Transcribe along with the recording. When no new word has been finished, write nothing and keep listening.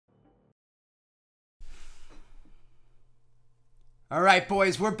All right,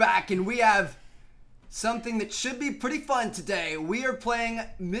 boys, we're back, and we have something that should be pretty fun today. We are playing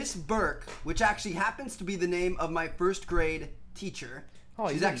Miss Burke, which actually happens to be the name of my first grade teacher. Oh,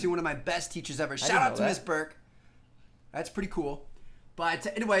 she's actually one of my best teachers ever. Shout out to Miss Burke. That's pretty cool. But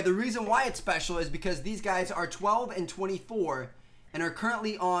anyway, the reason why it's special is because these guys are 12 and 24 and are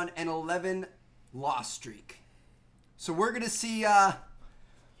currently on an 11 loss streak. So we're gonna see.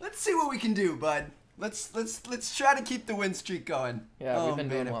 Let's see what we can do, bud. Let's try to keep the win streak going. Yeah, we've been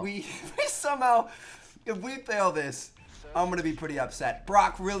doing well. If we fail this, I'm gonna be pretty upset.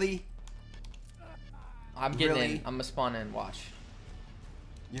 Brock, really? I'm getting in. I'm gonna spawn in. Watch.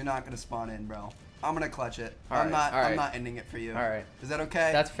 You're not gonna spawn in, bro. I'm gonna clutch it. I'm not ending it for you. All right. Is that okay?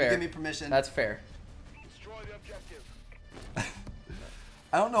 That's fair. You give me permission. That's fair. Destroy the objective.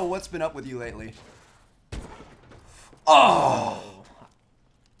 I don't know what's been up with you lately. Oh.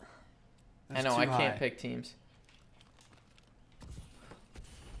 I know, I can't pick teams.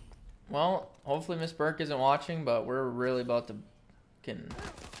 Well, hopefully Miss Burke isn't watching, but we're really about to get...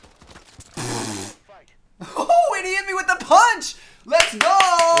 Oh, and he hit me with the punch! Let's go!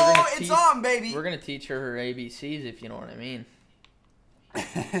 It's on, baby! We're going to teach her ABCs, if you know what I mean.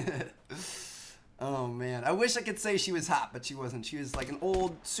 Oh, man. I wish I could say she was hot, but she wasn't. She was like an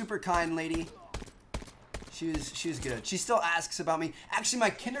old, super kind lady. She was good. She still asks about me. Actually, my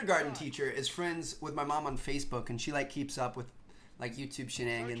kindergarten teacher is friends with my mom on Facebook, and she like keeps up with like YouTube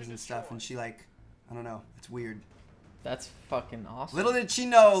shenanigans and stuff. And she like, I don't know, it's weird. That's fucking awesome. Little did she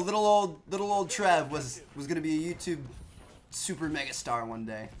know, little old Trev was gonna be a YouTube super mega star one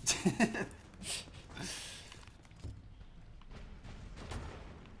day.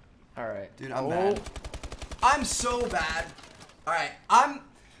 All right, dude, I'm bad. I'm so bad. All right,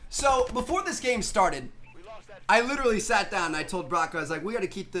 so before this game started, I literally sat down and I told Brock, I was like, we got to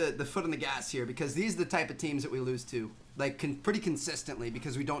keep the foot on the gas here because these are the type of teams that we lose to, like pretty consistently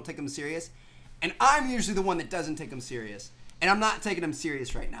because we don't take them serious. And I'm usually the one that doesn't take them serious. And I'm not taking them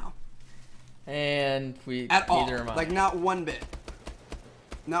serious right now. And at all. Neither am I. Like not one bit.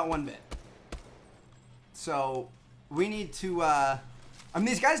 Not one bit. So we need to, I mean,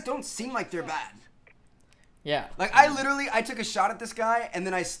 these guys don't seem like they're bad. Yeah. Like, I took a shot at this guy, and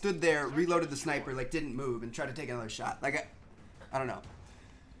then I stood there, reloaded the sniper, like, didn't move, and tried to take another shot. Like, I don't know.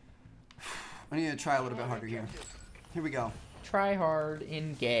 I need to try a little bit harder here. Here we go. Try hard,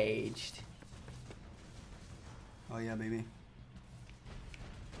 engaged. Oh, yeah, baby.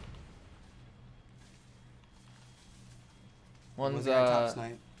 One's, top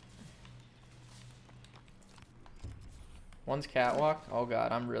snipe. One's catwalk. Oh,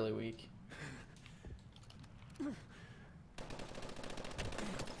 God, I'm really weak.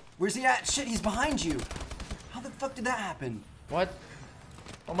 Where's he at? Shit, he's behind you. How the fuck did that happen? What?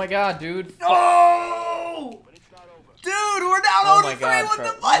 Oh my god, dude. No! Dude, we're down 0-3. What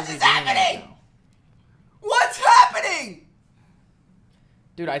the fuck is happening? What's happening?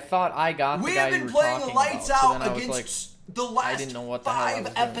 Dude, I thought I got the guy you were talking about. We have been playing lights out against the last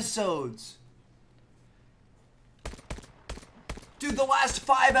 5 episodes. Dude, the last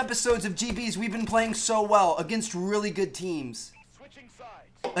 5 episodes of GBs, we've been playing so well against really good teams.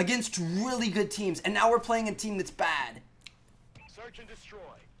 Against really good teams, and now we're playing a team that's bad. Search and destroy.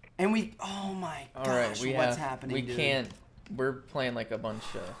 And oh my gosh, what's happening, we dude? can't, we're playing like a bunch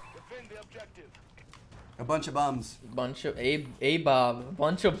of... Defend the objective. A bunch of bums. Bunch of, A-Bob, a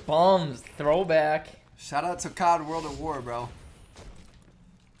bunch of bums, throwback. Shout out to COD World at War, bro.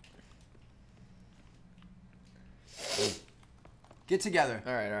 Get together.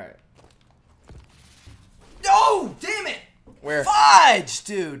 Alright. No! Damn it! Where? Fudge,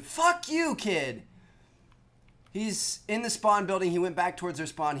 dude. Fuck you, kid. He's in the spawn building. He went back towards their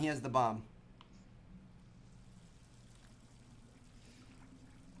spawn. He has the bomb.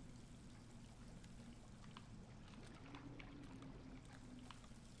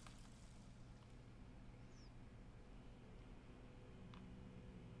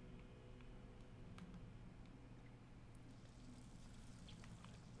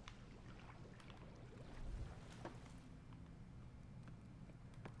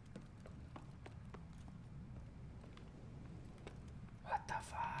 What the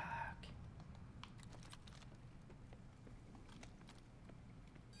fuck?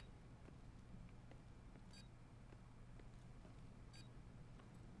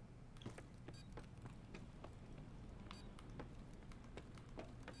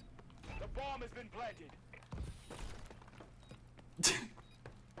 The bomb has been planted.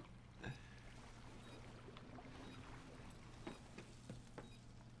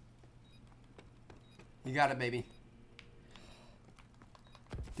 You got it, baby.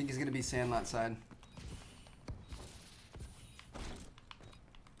 I think he's gonna be Sandlot side.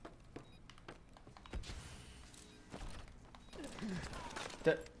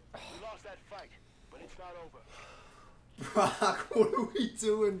 not over. Brock, what are we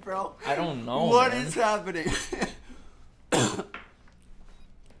doing, bro? I don't know. What man. is happening?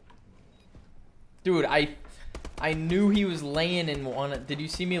 Dude, I knew he was laying in one. Did you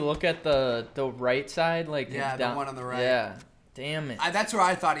see me look at the right side? Like Yeah, down, the one on the right. Yeah. Damn it. That's where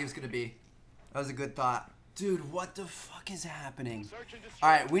I thought he was gonna be. That was a good thought. Dude, what the fuck is happening? Search and destroy.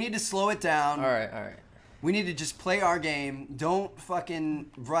 Alright, we need to slow it down. Alright. We need to just play our game. Don't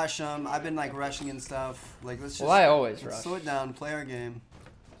fucking rush them. I've been like rushing and stuff. Like, let's just Well, I always rush. slow it down, play our game.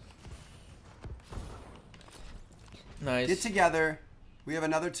 Nice. Get together. We have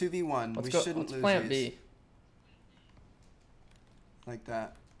another 2v1. Let's We go. shouldn't Let's lose plant these. B. Like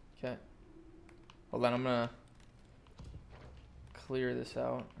that. Okay. Well, then I'm gonna clear this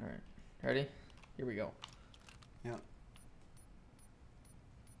out. Alright. Ready? Here we go. Yeah.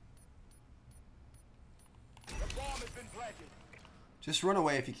 The bomb has been planted. Just run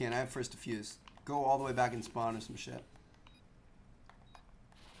away if you can. I have first defuse. Go all the way back and spawn or some shit.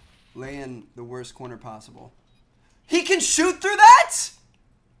 Lay in the worst corner possible. He can shoot through that?!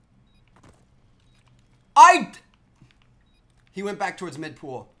 He went back towards mid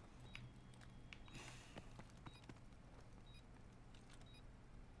pool.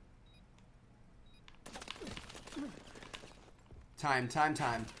 Time.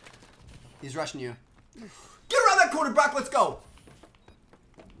 He's rushing you. Get around that corner, Brock. Let's go.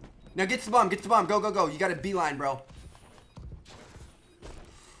 Now get to the bomb. Go. You got a beeline, bro.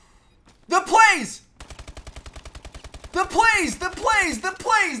 The plays!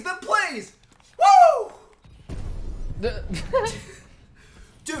 Woo!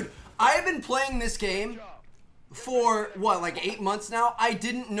 Dude, I have been playing this game for, what, like 8 months now? I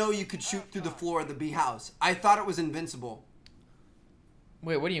didn't know you could shoot through the floor of the B house. I thought it was invincible.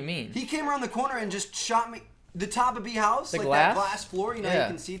 Wait, what do you mean? He came around the corner and just shot me. The top of B house, The like glass? that glass floor, you know, Yeah. you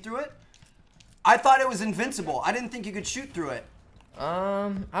can see through it. I thought it was invincible. I didn't think you could shoot through it.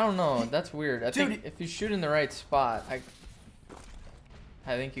 I don't know. That's weird. I Dude, think if you shoot in the right spot, I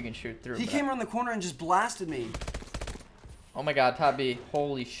think you can shoot through. He came around the corner and just blasted me. Oh my god, top B.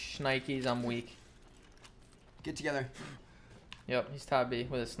 Holy shnikes, I'm weak. Get together. Yep, he's top B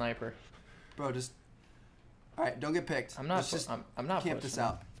with a sniper. Bro, just... Alright, don't get picked. I'm not. Let's just I'm not. camp this pushing.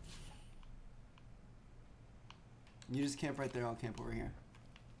 out. You just camp right there. I'll camp over here.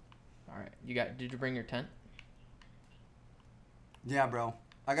 All right, Did you bring your tent? Yeah, bro.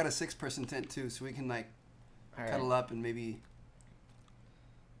 I got a 6-person tent too, so we can like All right. cuddle up and maybe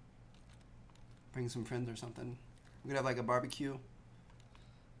bring some friends or something. We could have like a barbecue.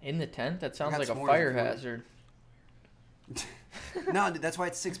 In the tent? That sounds got like a s'mores fire if you want. hazard. No, dude, that's why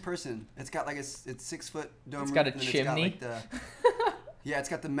it's 6-person. It's got like it's 6-foot dome. It's got a roof, and then chimney? It's got, like, yeah, it's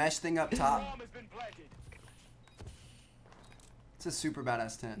got the mesh thing up The top. bomb has been planted. It's a super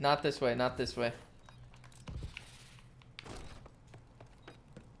badass tent. Not this way. Not this way.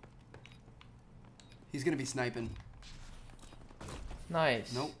 He's gonna be sniping.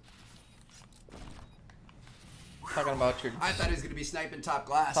 Nice. Nope. Talking about your. I thought he was gonna be sniping top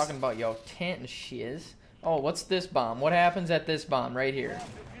glass. Talking about your tent and shiz. Oh, what's this bomb? What happens at this bomb right here?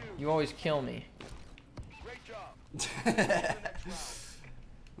 You always kill me. Great job.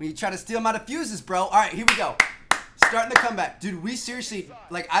 When you try to steal my diffuses, bro. All right, here we go. Starting the comeback, dude. We seriously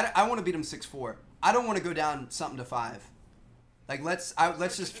like. I want to beat him 6-4. I don't want to go down something to 5. Like let's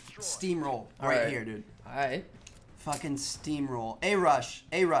just steamroll right here, dude. All right. Fucking steamroll. A rush.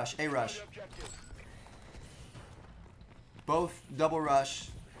 The objective. Both double rush.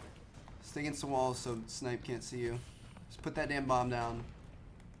 Stay against the wall so snipe can't see you. Just put that damn bomb down.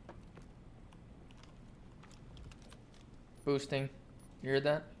 Boosting. You heard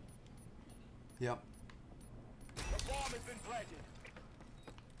that? Yep. The bomb has been planted.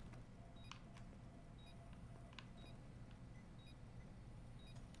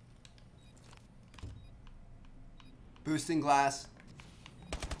 Boosting glass.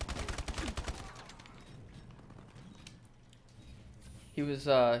 He was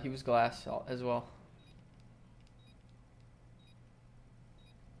glass as well.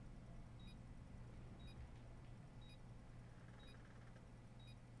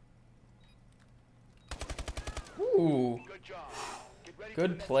 Ooh. Good job. Get ready for the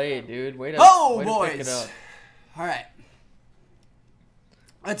Good next play, round. dude. Way to, Oh, way to pick it boys. up. All right.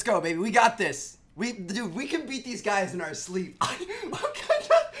 Let's go, baby. We got this. Dude, we can beat these guys in our sleep. I'm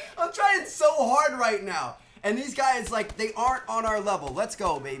trying so hard right now. And these guys, like, they aren't on our level. Let's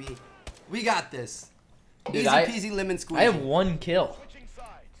go, baby. We got this. Dude, Easy peasy lemon squeezy. I have 1 kill. Switching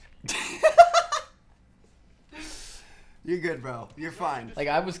sides. You're good, bro. You're fine. Like,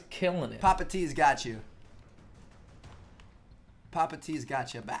 I was killing it. Papa T's got you. Papa T's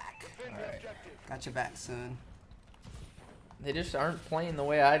got you back. Defend the Alright. objective. Got your back, son. They just aren't playing the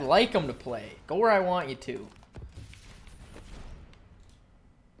way I'd like them to play. Go where I want you to.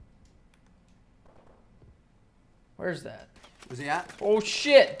 Where's that? Where's he at? Oh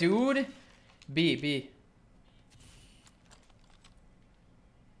shit, dude. B.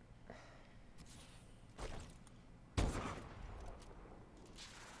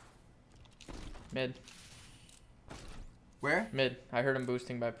 Mid. Where? Mid. I heard him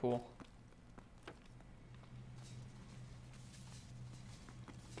boosting by pool.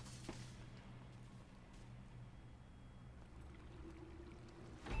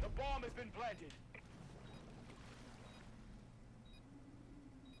 The bomb has been planted.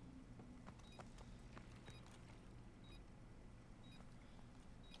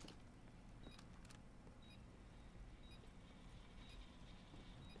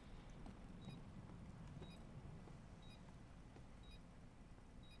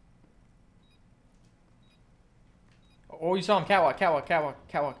 Oh, you saw him. Catwalk.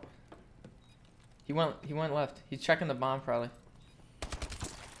 He went left. He's checking the bomb probably.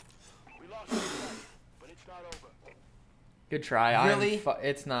 We lost the fight, but it's not over. Good try. Really?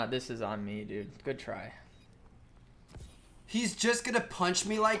 It's not. This is on me, dude. Good try. He's just gonna punch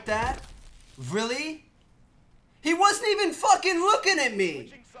me like that? Really? He wasn't even fucking looking at me.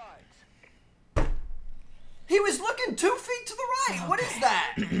 Switching sides. He was looking 2 feet to the right. What is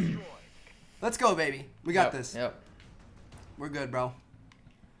that? Let's go, baby. We got this. Yep. We're good, bro.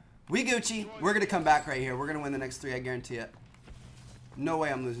 We Gucci. We're gonna come back right here. We're gonna win the next 3, I guarantee it. No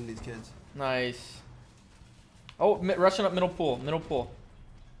way I'm losing these kids. Nice. Oh, rushing up middle pool.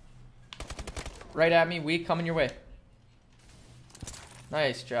 Right at me, weak, coming your way.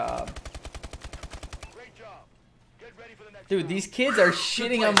 Nice job. Great job. Get ready for the next Dude, round. these kids are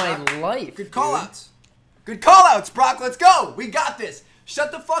shitting on my Brock. life. Good dude. call-outs. Good call-outs, Brock. Let's go. We got this.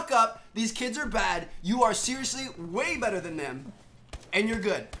 Shut the fuck up. These kids are bad. You are seriously way better than them. And you're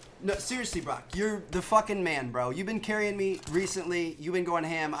good. No, seriously, Brock. You're the fucking man, bro. You've been carrying me recently. You've been going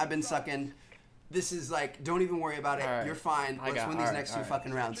ham. I've been sucking. This is like, don't even worry about it. All right. You're fine. Let's win these next 2 all right.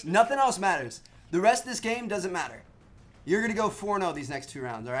 fucking rounds. Nothing else matters. The rest of this game doesn't matter. You're going to go 4-0 these next 2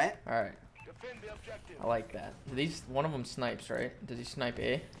 rounds, all right? All right. Defend the objective. I like that. One of them snipes, right? Does he snipe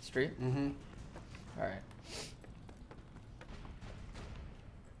A street? Mm-hmm. All right.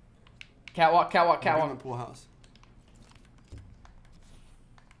 Catwalk. I'm in pool house.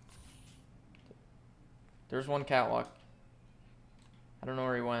 There's one catwalk. I don't know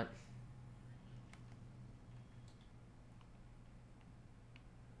where he went.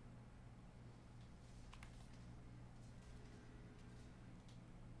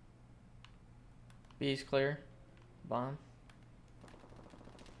 B's clear. Bomb.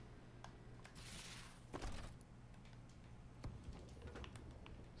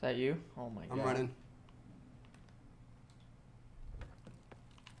 Is that you? Oh my god. I'm running.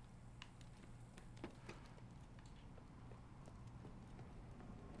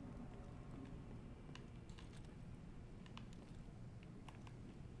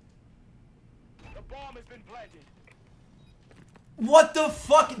 The bomb has been planted. What the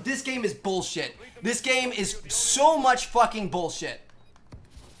fuck? This game is bullshit. This game is so much fucking bullshit.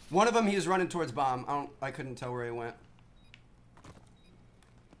 One of them, he was running towards bomb. I couldn't tell where he went.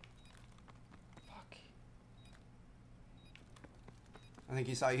 Fuck. I think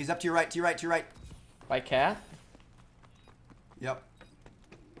he saw you. He's up to your right, to your right, to your right. By cat? Yep.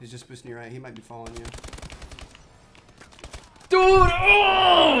 He's just boosting your right. He might be following you. Dude!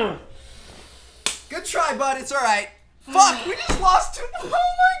 Oh! Good try, bud. It's all right. Fuck, we just lost 2. Oh my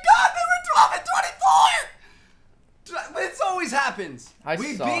god, they were 12 and 24. This always happens.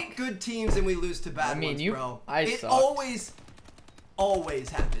 We suck. beat good teams and we lose to bad ones, bro. I It sucked. always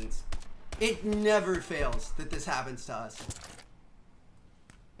happens. It never fails that this happens to us.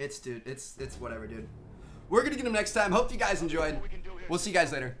 It's whatever, dude. We're gonna get them next time. Hope you guys enjoyed. We'll see you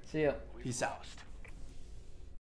guys later. See ya. Peace out.